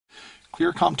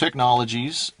ClearCom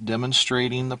Technologies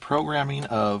demonstrating the programming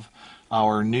of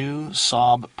our new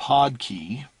Saab pod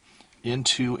key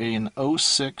into an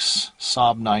 06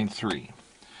 Saab 9.3.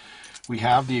 We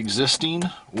have the existing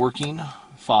working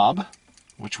fob,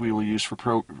 which we will use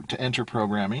to enter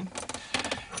programming,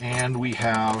 and we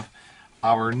have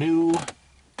our new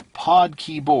pod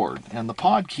key board, and the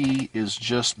pod key is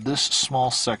just this small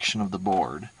section of the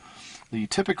board. The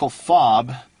typical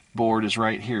fob board is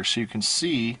right here, so you can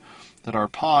see that our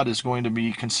pod is going to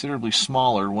be considerably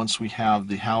smaller once we have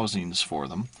the housings for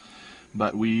them,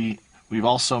 but we've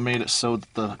also made it so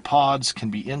that the pods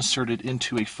can be inserted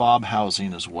into a fob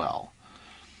housing as well.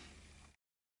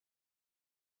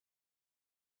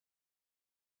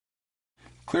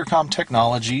 ClearCom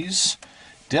Technologies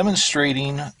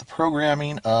demonstrating the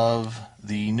programming of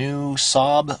the new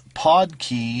Saab pod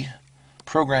key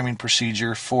programming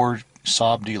procedure for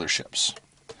Saab dealerships.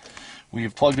 We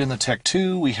have plugged in the Tech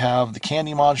 2, we have the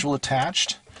candy module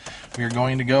attached. We are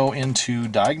going to go into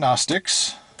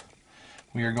diagnostics.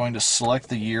 We are going to select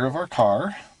the year of our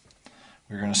car.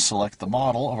 We're going to select the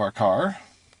model of our car.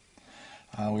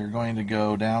 We are going to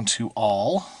go down to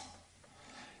all,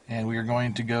 and we are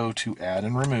going to go to add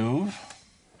and remove,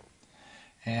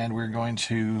 and we're going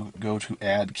to go to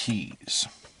add keys.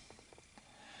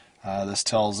 This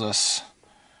tells us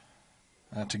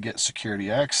to get security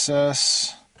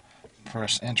access.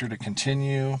 Press enter to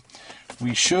continue.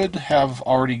 We should have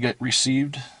already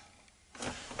received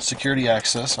security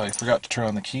access. I forgot to turn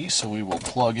on the key, so we will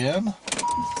plug in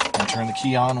and turn the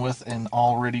key on with an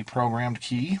already programmed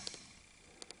key.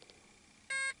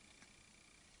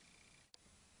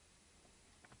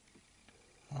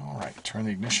 Alright, turn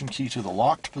the ignition key to the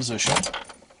locked position.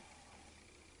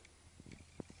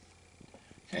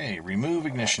 Okay, remove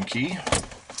ignition key.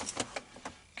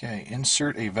 Okay,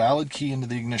 insert a valid key into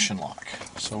the ignition lock.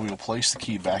 So we will place the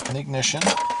key back in the ignition,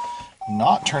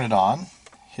 not turn it on,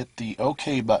 hit the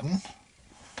OK button.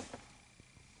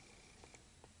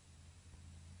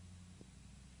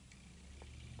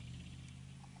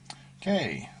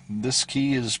 Okay, this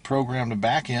key is programmed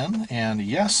back in, and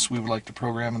yes, we would like to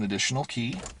program an additional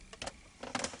key.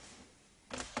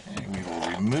 Okay, we will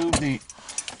remove the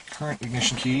current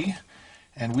ignition key,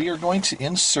 and we are going to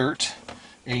insert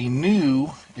a new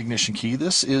ignition key.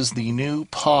 This is the new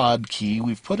pod key.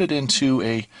 We've put it into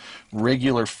a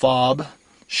regular fob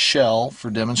shell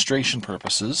for demonstration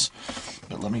purposes,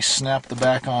 but let me snap the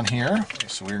back on here. Okay,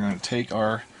 so we're going to take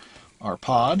our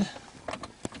pod,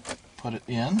 put it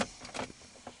in.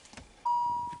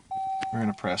 We're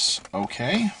going to press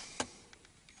OK.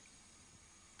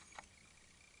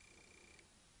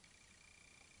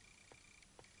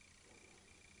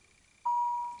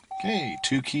 Okay,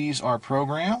 2 keys are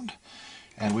programmed,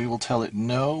 and we will tell it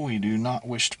no, we do not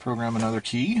wish to program another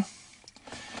key.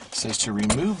 It says to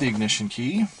remove the ignition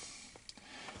key,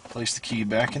 place the key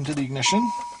back into the ignition,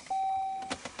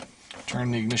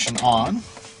 turn the ignition on,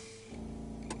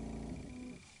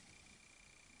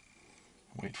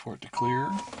 wait for it to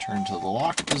clear, turn to the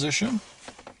locked position.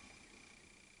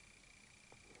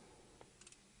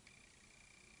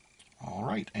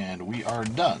 Alright, and we are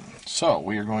done. So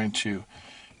we are going to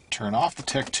turn off the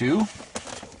Tech 2,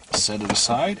 set it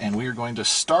aside, and we are going to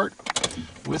start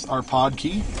with our pod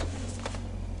key.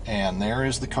 And there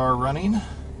is the car running.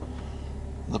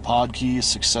 The pod key is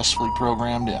successfully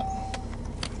programmed in.